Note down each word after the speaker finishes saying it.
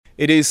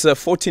It is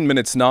 14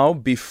 minutes now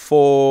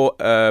before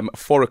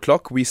 4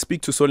 o'clock. We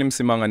speak to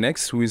Msimanga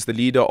next, who is the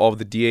leader of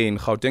the DA in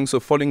Gauteng. So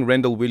following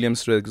Randall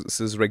Williams'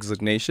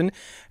 resignation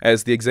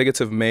as the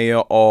executive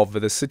mayor of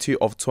the City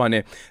of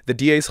Tshwane, the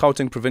DA's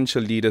Gauteng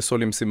provincial leader,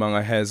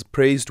 Msimanga, has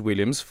praised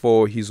Williams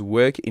for his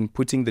work in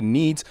putting the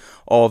needs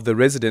of the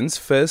residents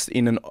first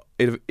in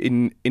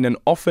an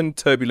often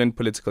turbulent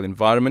political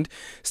environment.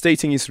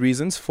 Stating his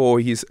reasons for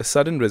his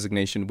sudden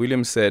resignation,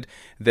 Williams said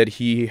that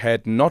he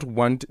had not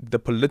want the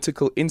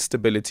political instability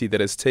that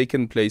has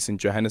taken place in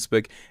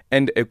Johannesburg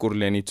and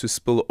Ekurhuleni to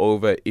spill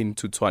over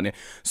into Tshwane.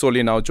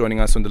 Soli now joining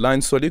us on the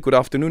line. Soli, good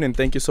afternoon, and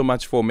thank you so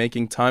much for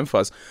making time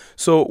for us.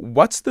 So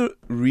what's the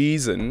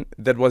reason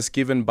that was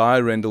given by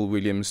Randall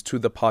Williams to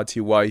the party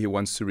why he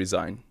wants to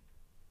resign?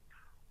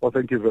 Well,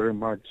 thank you very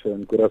much,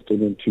 and good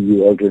afternoon to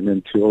you, Aldrin,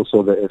 and to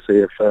also the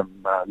SAFM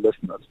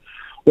listeners.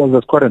 Well,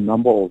 there's quite a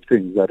number of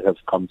things that have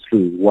come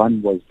through.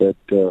 One was that,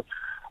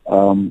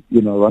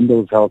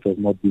 Randall's health has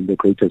not been the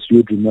greatest.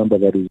 You'd remember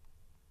that.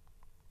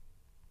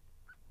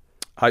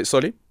 Hi,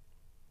 Soli.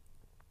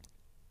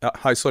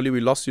 We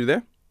lost you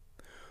there.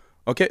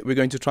 Okay, we're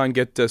going to try and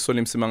get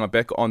Msimanga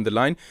back on the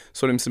line.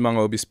 Msimanga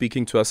will be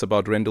speaking to us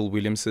about Randall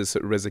Williams'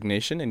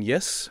 resignation. And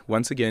yes,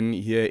 once again,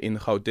 here in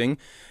Gauteng,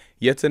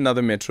 yet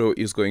another metro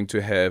is going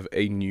to have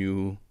a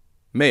new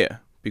mayor,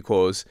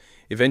 because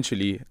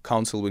eventually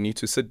council will need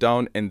to sit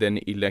down and then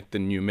elect the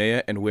new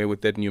mayor. And where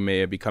would that new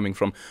mayor be coming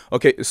from?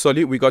 Okay,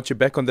 Soli, we got you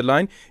back on the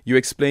line. You're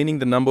explaining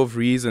the number of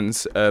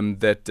reasons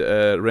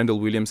that Randall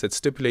Williams had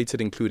stipulated,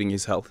 including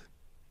his health.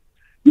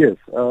 Yes,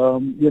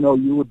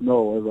 you would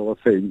know, as I was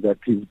saying, that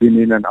he's been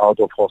in and out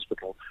of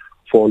hospital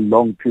for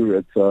long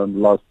periods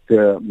last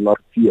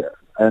year.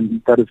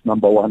 And that is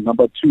number one.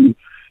 Number two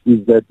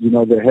is that,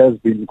 there has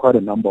been quite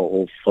a number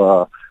of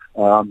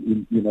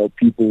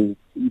people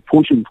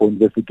pushing for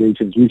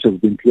investigations, which has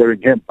been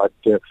clearing him, but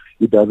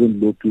it doesn't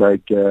look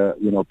like,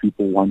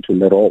 people want to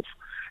let off.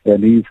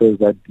 And he says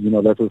that,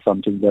 that is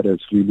something that has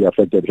really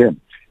affected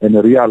him. And he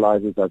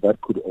realizes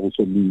that could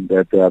also mean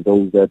that there are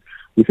those that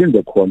within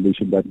the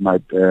coalition that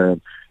might,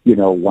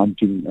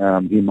 wanting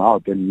him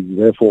out. And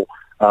therefore,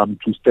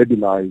 to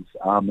stabilize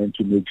and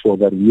to make sure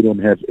that we don't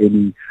have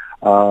any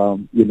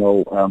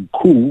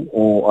coup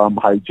or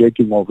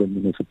hijacking of a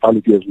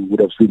municipality as we would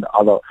have seen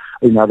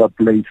in other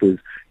places,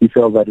 he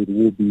felt that it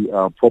would be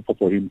proper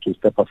for him to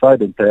step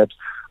aside and perhaps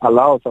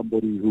allow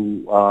somebody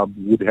who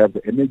would have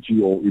the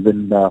energy or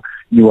even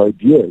new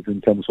ideas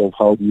in terms of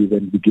how do you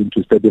then begin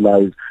to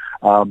stabilize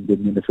the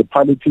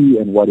municipality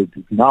and what it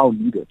is now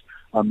needed.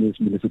 This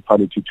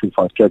municipality to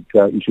fast-track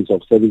issues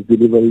of service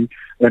delivery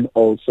and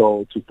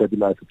also to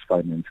stabilize its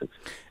finances.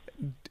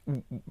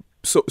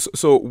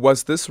 So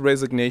was this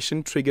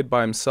resignation triggered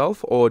by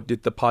himself, or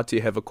did the party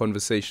have a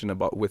conversation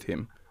with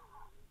him?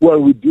 Well,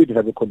 we did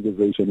have a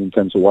conversation in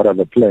terms of what are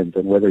the plans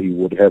and whether he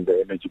would have the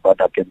energy,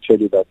 but I can tell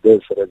you that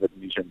this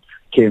resignation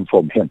came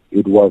from him.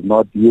 He was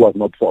not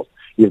forced,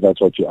 if that's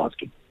what you're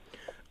asking.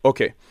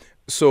 Okay.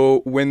 So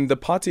when the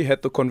party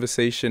had the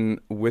conversation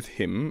with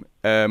him,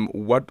 on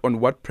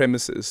what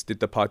premises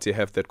did the party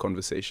have that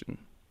conversation?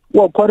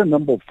 Well, quite a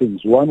number of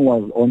things. One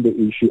was on the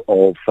issue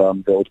of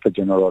the Auditor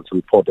General's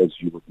report, as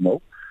you would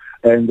know,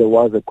 and there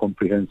was a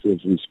comprehensive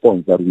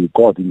response that we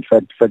got. In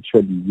fact,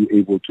 factually, we were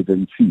able to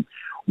then see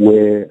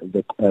where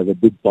the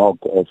big bulk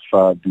of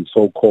the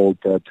so-called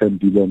 10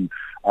 billion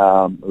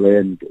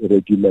rand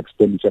regular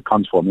expenditure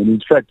comes from. And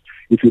in fact,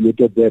 if you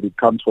look at that, it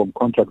comes from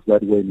contracts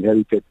that were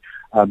inherited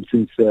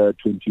since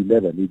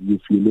 2011.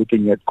 If you're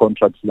looking at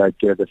contracts like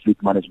the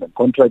fleet management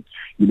contract,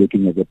 you're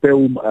looking at the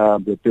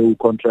PEU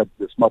contract,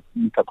 the smart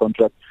meter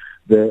contract,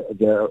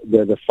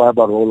 the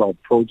fiber rollout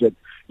project,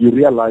 you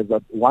realize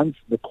that once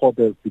the court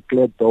has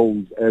declared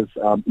those as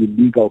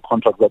illegal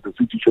contracts that the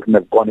city shouldn't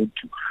have gone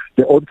into,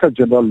 the Auditor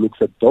General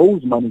looks at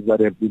those monies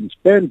that have been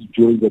spent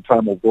during the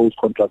time of those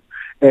contracts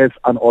as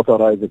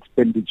unauthorized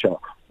expenditure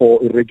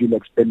or irregular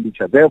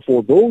expenditure.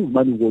 Therefore, those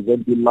money will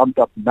then be lumped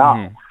up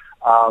now.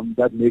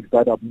 That makes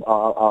that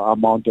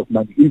amount of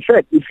money. In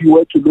fact, if you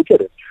were to look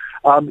at it,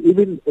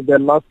 even the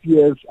last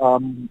year's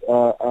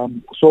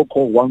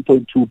so-called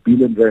 1.2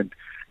 billion rand,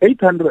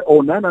 800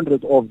 or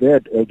 900 of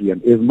that,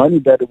 again, is money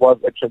that was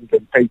actually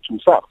then paid to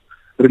SARS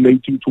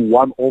relating to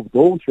one of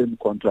those same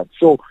contracts.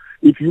 So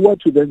if you were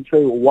to then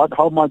say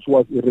how much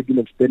was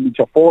irregular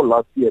expenditure for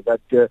last year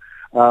that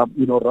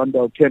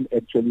Randall can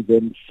actually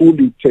then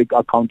fully take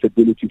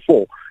accountability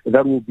for,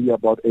 that will be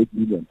about 8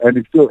 million. And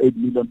it's still 8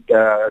 million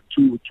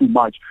too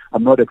much.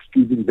 I'm not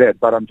excusing that,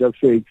 but I'm just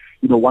saying,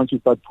 once you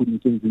start putting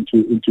things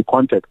into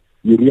context,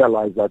 you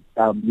realize that,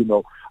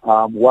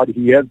 what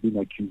he has been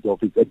accused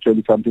of is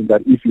actually something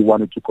that if he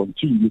wanted to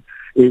continue,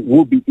 it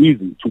would be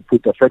easy to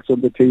put the facts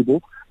on the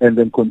table and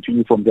then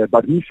continue from there.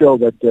 But he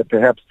felt that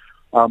perhaps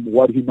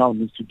what he now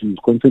needs to do is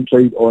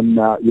concentrate on,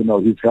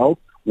 his health,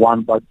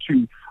 one, but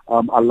two,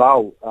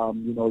 allow,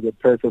 the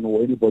person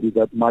or anybody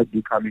that might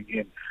be coming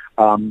in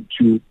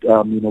to,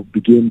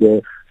 begin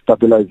the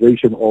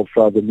stabilization of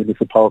the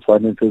municipal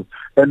finances,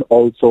 and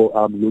also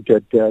look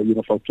at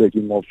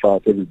fast-tracking of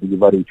service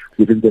delivery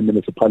within the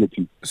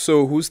municipality.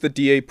 So who's the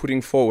DA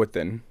putting forward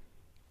then?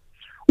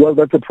 Well,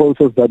 that's a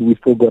process that we're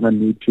still going to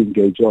need to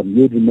engage on.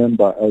 You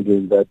remember,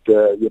 again, that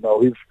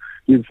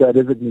his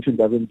resignation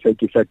doesn't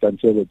take effect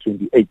until the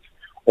 28th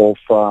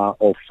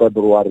of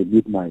February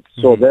midnight.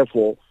 Mm-hmm. So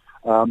therefore,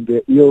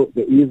 there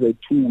is a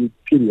 2-week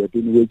period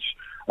in which,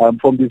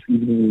 from this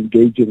evening,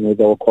 engaging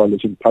with our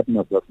coalition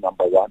partners. That's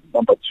number one.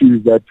 Number two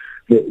is that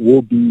there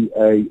will be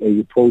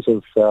a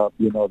process, that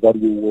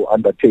we will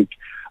undertake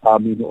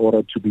in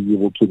order to be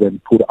able to then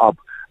put up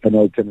an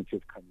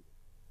alternative candidate.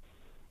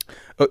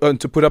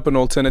 To put up an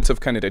alternative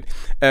candidate.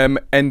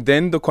 And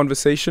then the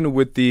conversation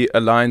with the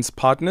alliance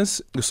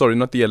partners, sorry,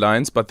 not the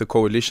alliance, but the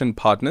coalition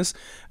partners.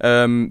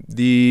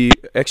 The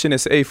Action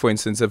SA, for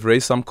instance, have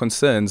raised some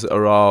concerns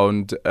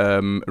around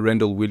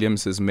Randall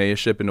Williams'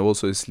 mayorship and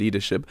also his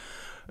leadership.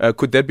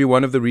 Could that be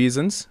one of the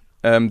reasons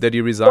that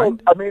he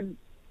resigned? Well, I mean,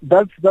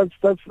 that's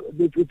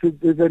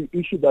it's an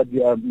issue that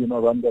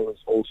Randall has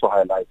also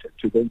highlighted,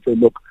 to then say,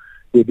 look,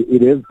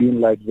 it has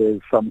been like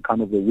there's some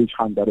kind of a witch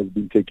hunt that has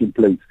been taking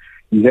place.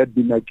 He had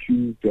been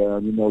accused,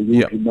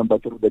 remember,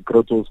 through the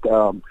Krotos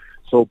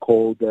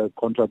so-called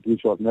contract,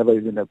 which was never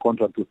even a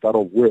contract to start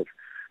off with.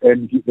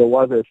 And there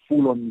was a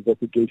full-on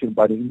investigation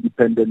by the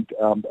independent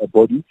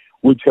body,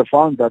 which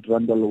found that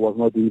Randall was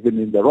not even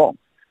in the wrong.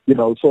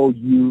 So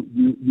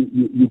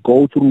you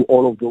go through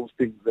all of those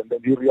things, and then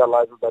he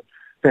realizes that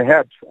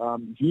perhaps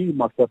he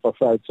must step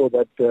aside so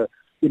that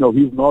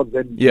he's not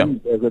then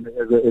used as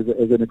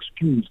an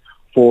excuse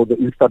for the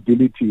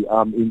instability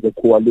in the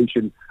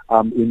coalition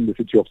in the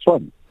city of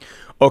Tshwane.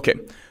 Okay,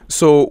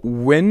 so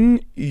when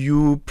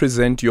you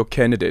present your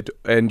candidate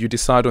and you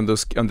decide on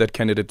that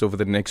candidate over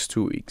the next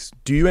 2 weeks,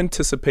 do you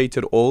anticipate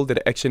at all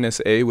that Action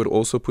SA would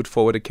also put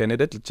forward a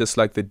candidate, just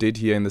like they did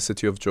here in the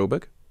city of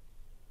Joburg?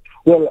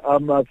 Well,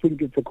 I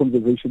think it's a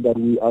conversation that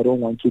I don't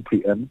want to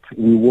preempt.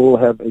 We will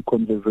have a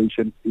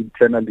conversation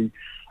internally,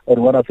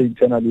 and when I say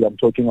internally, I'm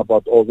talking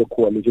about all the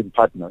coalition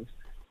partners.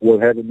 We'll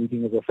have a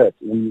meeting as a first.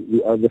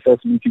 The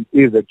first meeting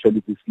is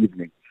actually this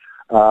evening,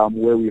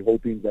 where we're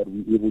hoping that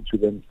we're able to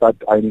then start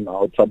ironing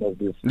out some of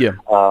this,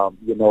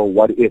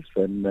 what ifs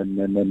and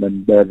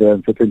the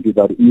uncertainty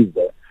that is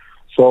there.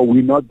 So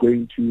we're not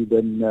going to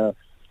then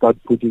start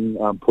putting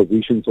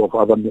positions of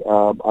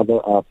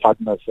other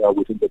partners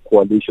within the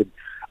coalition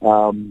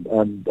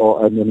and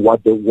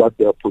what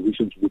their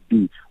positions would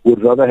be.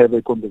 We'd rather have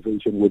a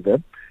conversation with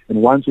them.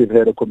 And once we've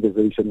had a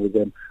conversation with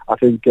them, I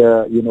think,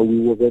 we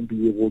will then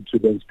be able to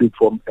then speak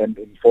from an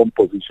informed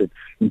position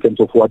in terms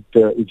of what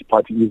each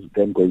party is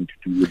then going to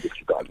do in this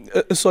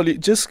regard. Solly,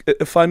 just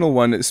a final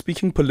one.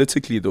 Speaking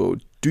politically, though,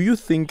 do you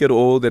think at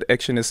all that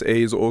Action SA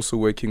is also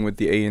working with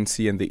the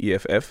ANC and the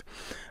EFF?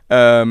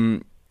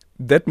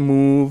 That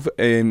move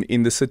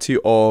in the city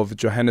of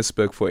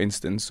Johannesburg, for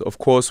instance, of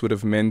course, would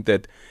have meant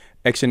that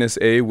Action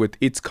SA, with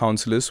its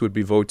councillors, would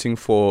be voting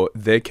for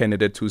their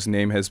candidate whose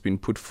name has been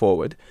put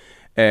forward,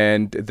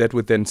 and that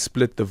would then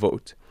split the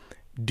vote.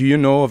 Do you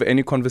know of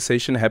any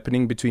conversation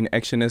happening between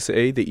Action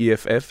SA, the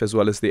EFF, as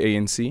well as the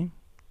ANC?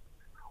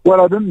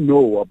 Well, I don't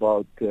know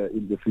about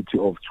in the city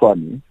of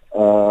Tshwane,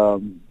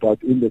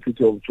 but in the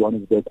city of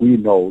Johannesburg, we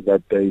know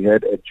that they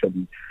had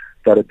actually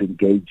started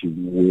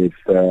engaging with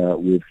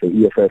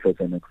the EFF as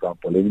an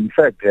example. And in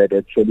fact, they had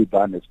actually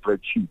done a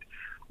spreadsheet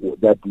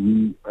that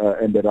we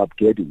ended up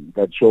getting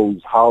that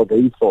shows how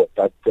they thought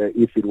that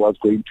if it was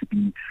going to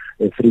be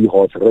a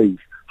 3-horse race,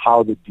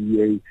 how the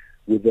DA,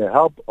 with the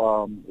help,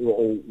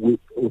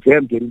 with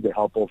them getting the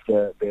help of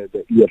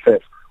the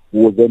EFF,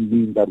 would then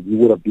mean that we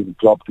would have been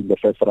dropped in the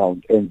first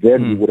round, and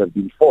then we would have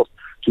been forced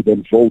to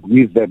then vote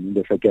with them in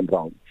the second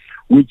round,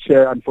 which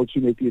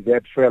unfortunately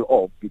that fell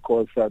off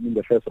because in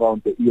the first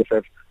round the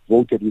EFF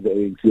voted with the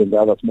ANC and the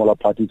other smaller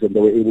parties, and they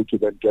were able to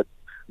then get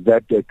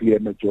that clear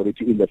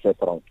majority in the first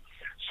round.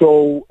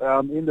 So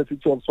in the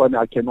city of Tshwane,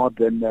 I cannot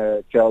then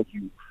tell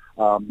you,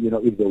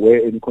 if there were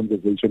any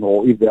conversation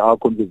or if there are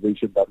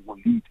conversations that will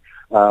lead,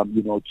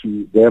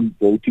 to them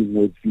voting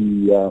with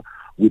the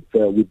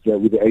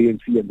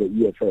ANC and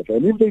the EFF.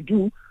 And if they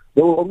do,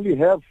 they will only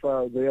have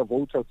their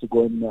voters to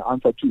go and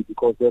answer to,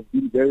 because they've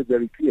been very,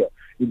 very clear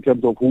in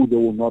terms of who they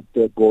will not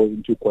go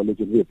into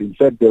coalition with. In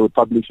fact, they were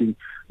publishing,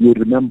 you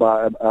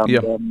remember,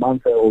 a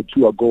month or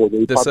two ago,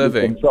 they published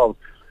themselves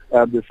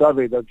the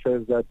survey that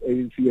says that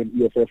ANC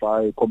and EFF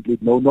are a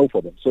complete no-no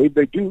for them. So if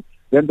they do,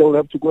 then they will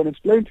have to go and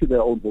explain to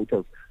their own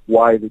voters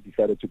why they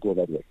decided to go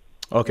that way.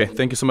 Okay,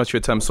 thank you so much for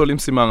your time.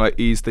 Msimanga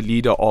is the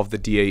leader of the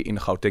DA in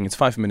Gauteng. It's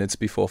 5 minutes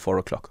before 4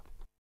 o'clock.